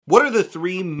What are the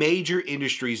three major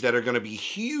industries that are going to be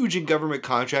huge in government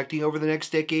contracting over the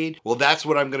next decade? Well, that's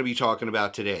what I'm going to be talking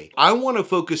about today. I want to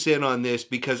focus in on this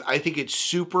because I think it's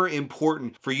super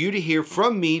important for you to hear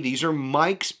from me. These are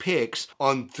Mike's picks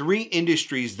on three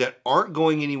industries that aren't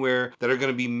going anywhere, that are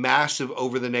going to be massive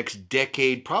over the next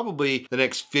decade, probably the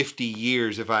next 50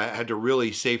 years, if I had to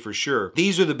really say for sure.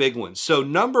 These are the big ones. So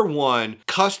number one,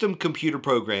 custom computer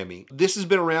programming. This has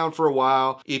been around for a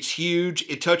while. It's huge.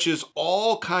 It touches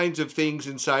all kinds of things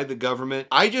inside the government.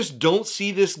 I just don't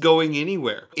see this going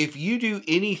anywhere. If you do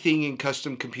anything in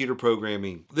custom computer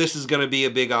programming, this is going to be a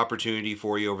big opportunity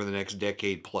for you over the next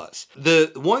decade plus.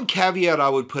 The one caveat I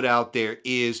would put out there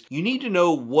is you need to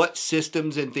know what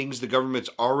systems and things the government's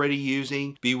already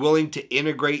using, be willing to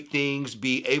integrate things,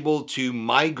 be able to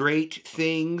migrate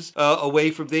things away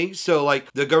from things. So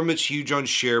like the government's huge on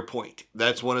SharePoint.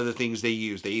 That's one of the things they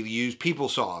use. They use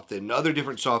PeopleSoft and other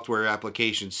different software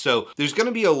applications. So there's going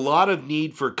to be a lot of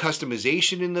need for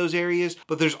customization in those areas,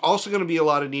 but there's also going to be a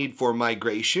lot of need for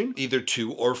migration, either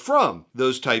to or from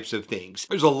those types of things.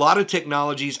 There's a lot of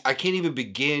technologies. I can't even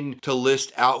begin to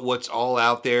list out what's all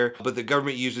out there, but the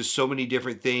government uses so many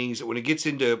different things. When it gets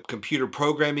into computer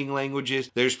programming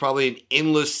languages, there's probably an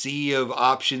endless sea of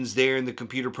options there in the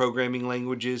computer programming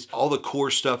languages. All the core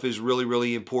stuff is really,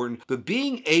 really important, but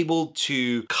being able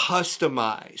to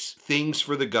customize things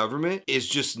for the government is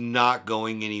just not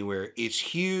going anywhere. It's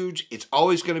huge. It's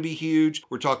always going to be huge.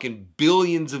 We're talking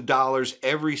billions of dollars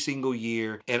every single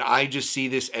year, and I just see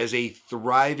this as a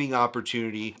thriving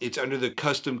opportunity. It's under the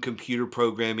custom computer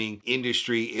programming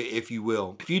industry, if you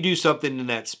will. If you do something in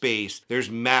that space,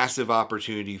 there's massive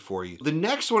opportunity for you. The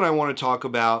next one I want to talk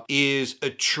about is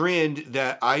a trend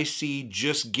that I see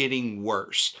just getting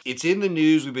worse. It's in the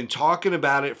news. We've been talking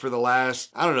about it for the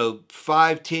last,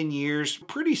 5-10 years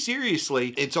pretty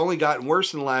seriously. It's only gotten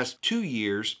worse in the last 2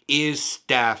 years, is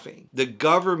staffing. The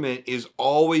government is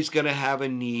always going to have a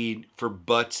need for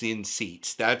butts in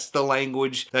seats. That's the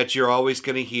language that you're always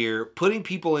going to hear. Putting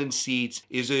people in seats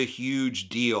is a huge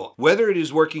deal. Whether it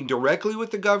is working directly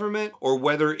with the government or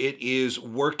whether it is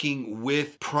working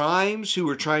with primes who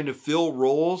are trying to fill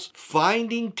roles,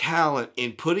 finding talent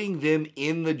and putting them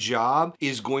in the job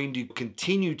is going to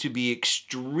continue to be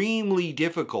extremely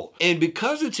difficult. And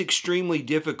because it's extremely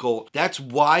difficult, that's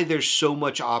why there's so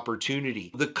much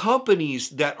opportunity. The companies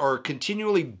that are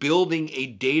continually building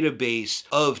a database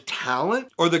of talent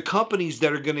are the companies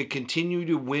that are going to continue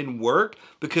to win work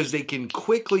because they can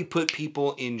quickly put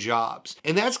people in jobs.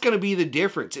 And that's going to be the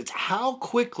difference. It's how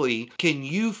quickly can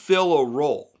you fill a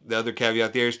role. The other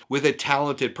caveat there is with a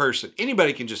talented person.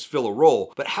 Anybody can just fill a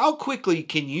role, but how quickly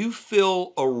can you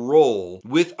fill a role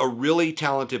with a really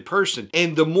talented person?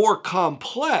 And the more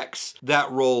complex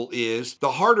that role is,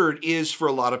 the harder it is for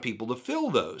a lot of people to fill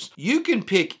those. You can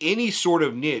pick any sort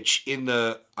of niche in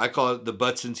I call it the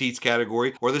butts and seats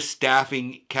category or the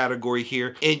staffing category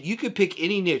here. And you could pick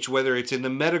any niche, whether it's in the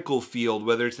medical field,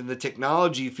 whether it's in the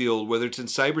technology field, whether it's in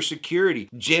cybersecurity,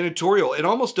 janitorial, it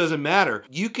almost doesn't matter.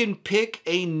 You can pick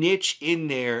a niche in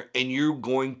there and you're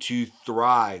going to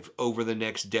thrive over the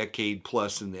next decade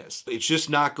plus in this. It's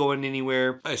just not going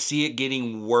anywhere. I see it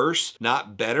getting worse,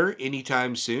 not better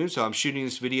anytime soon. So I'm shooting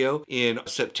this video in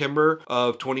September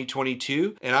of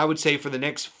 2022. And I would say for the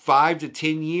next 5 to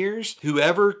 10 years,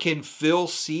 whoever can fill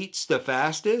seats the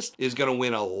fastest is going to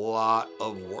win a lot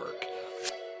of work.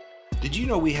 Did you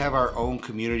know we have our own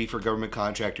community for government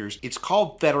contractors? It's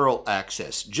called Federal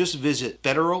Access. Just visit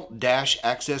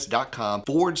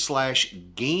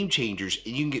federal-access.com/game changers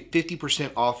and you can get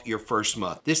 50% off your first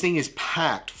month. This thing is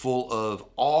packed full of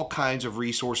all kinds of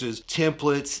resources,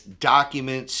 templates,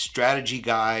 documents, strategy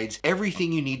guides,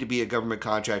 everything you need to be a government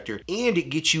contractor. And it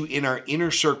gets you in our inner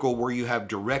circle where you have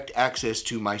direct access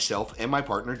to myself and my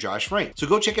partner, Josh Frank. So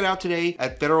go check it out today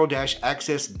at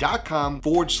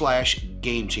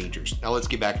federal-access.com/game changers. Now let's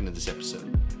get back into this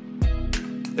episode.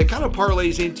 That kind of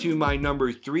parlays into my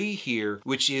number 3 here,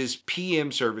 which is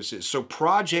PM services. So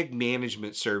project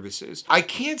management services. I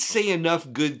can't say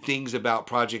enough good things about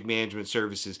project management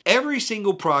services. Every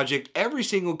single project, every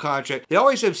single contract, they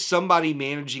always have somebody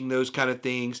managing those kind of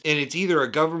things. And it's either a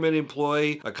government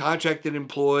employee, a contracted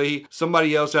employee,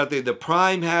 somebody else out there. The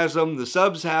prime has them, the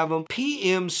subs have them.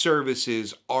 PM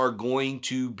services are going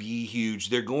to be huge.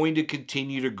 They're going to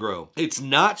continue to grow. It's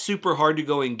not super hard to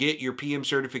go and get your PM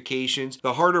certifications.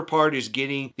 The harder part is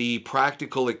getting the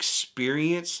practical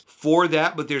experience for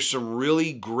that, but there's some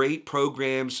really great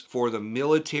programs for the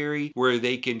military where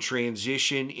they can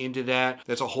transition into that.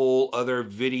 That's a whole other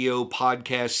video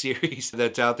podcast series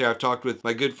that's out there. I've talked with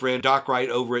my good friend Doc Wright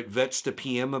over at Vets to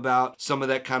PM about some of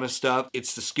that kind of stuff.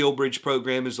 It's the Skill Bridge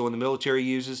program is the one the military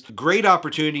uses. Great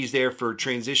opportunities there for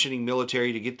transitioning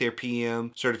military to get their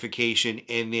PM certification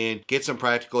and then get some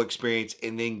practical experience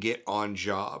and then get on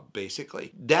job,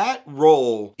 basically. That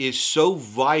role is so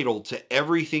vital to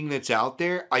everything that's out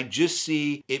there. I just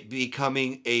see it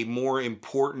becoming a more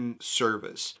important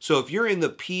service. So if you're in the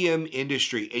PM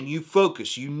industry and you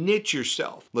focus, you niche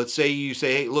yourself. Let's say you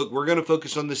say, hey, look, we're going to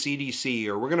focus on the CDC,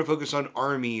 or we're going to focus on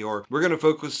Army, or we're going to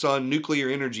focus on nuclear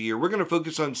energy, or we're going to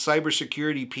focus on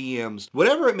cybersecurity PMs,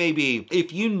 whatever it may be.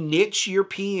 If you niche your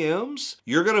PMs,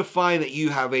 you're going to find that you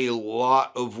have a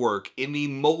lot of work in the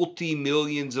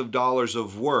multi-millions of dollars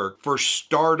of work for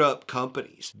startup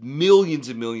companies. Millions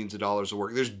and millions of dollars of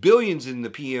work. There's billions in the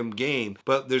PM game,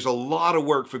 but there's a lot of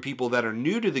work for people that are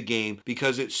new to the game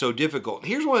because it's so difficult.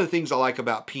 Here's one of the things I like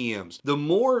about PMs. The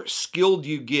more skilled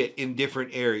you get in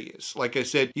different areas, like I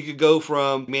said, you could go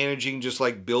from managing just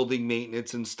like building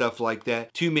maintenance and stuff like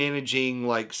that to managing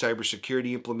like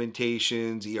cybersecurity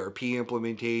implementations, ERP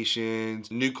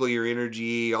implementations, nuclear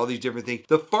energy, all these different things.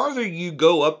 The farther you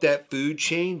go up that food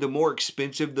chain, the more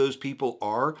expensive those people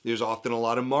are. There's often a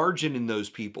lot of margin in those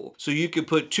people. So you could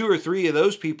put 2 or 3 of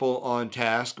those people on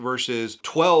task versus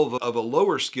 12 of a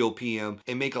lower skill PM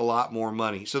and make a lot more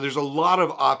money. So there's a lot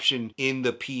of option in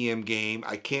the PM game.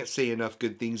 I can't say enough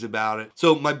good things about it.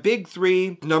 So my big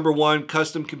 3, number 1,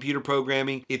 custom computer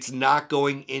programming. It's not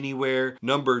going anywhere.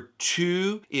 Number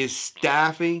 2 is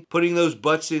staffing, putting those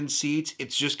butts in seats.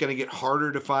 It's just going to get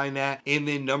harder to find that. And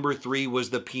then number 3 was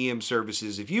the PM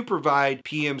services. If you provide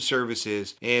PM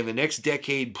services, and the next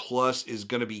decade plus is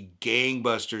going to be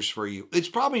gangbusters for you. It's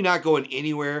probably not going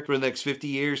anywhere for the next 50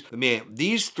 years, but man,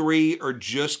 these 3 are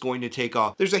just going to take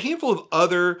off. There's a handful of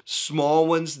other small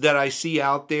ones that I see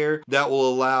out there that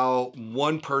will allow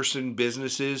one-person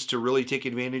businesses to really take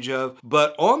advantage of,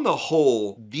 but on the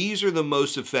whole, these are the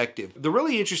most effective. The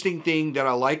really interesting thing that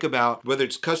I like about whether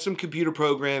it's custom computer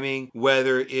programming,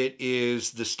 whether it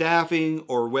is the staffing,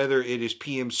 or whether it is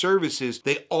PM services,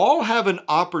 they all have an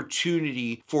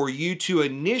opportunity for you to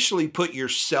initially put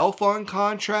yourself on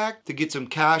contract to get some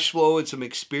cash flow and some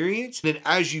experience. Then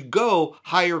as you go,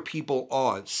 hire people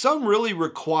on. Some really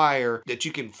require that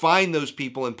you can find those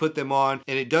people and put them on,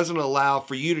 and it doesn't allow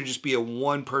for you to just be a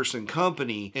one-person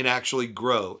company and actually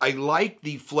grow. I like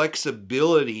the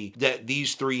flexibility that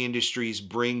these 3 industries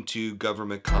bring to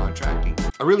government contracting.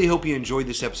 I really hope you enjoyed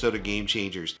this episode of Game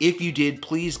Changers. If you did,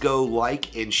 please go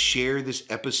like and share this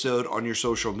episode on your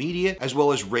social media, as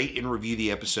well as rate and review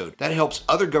the episode. That helps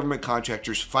other government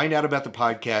contractors find out about the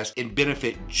podcast and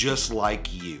benefit just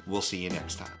like you. We'll see you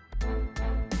next time.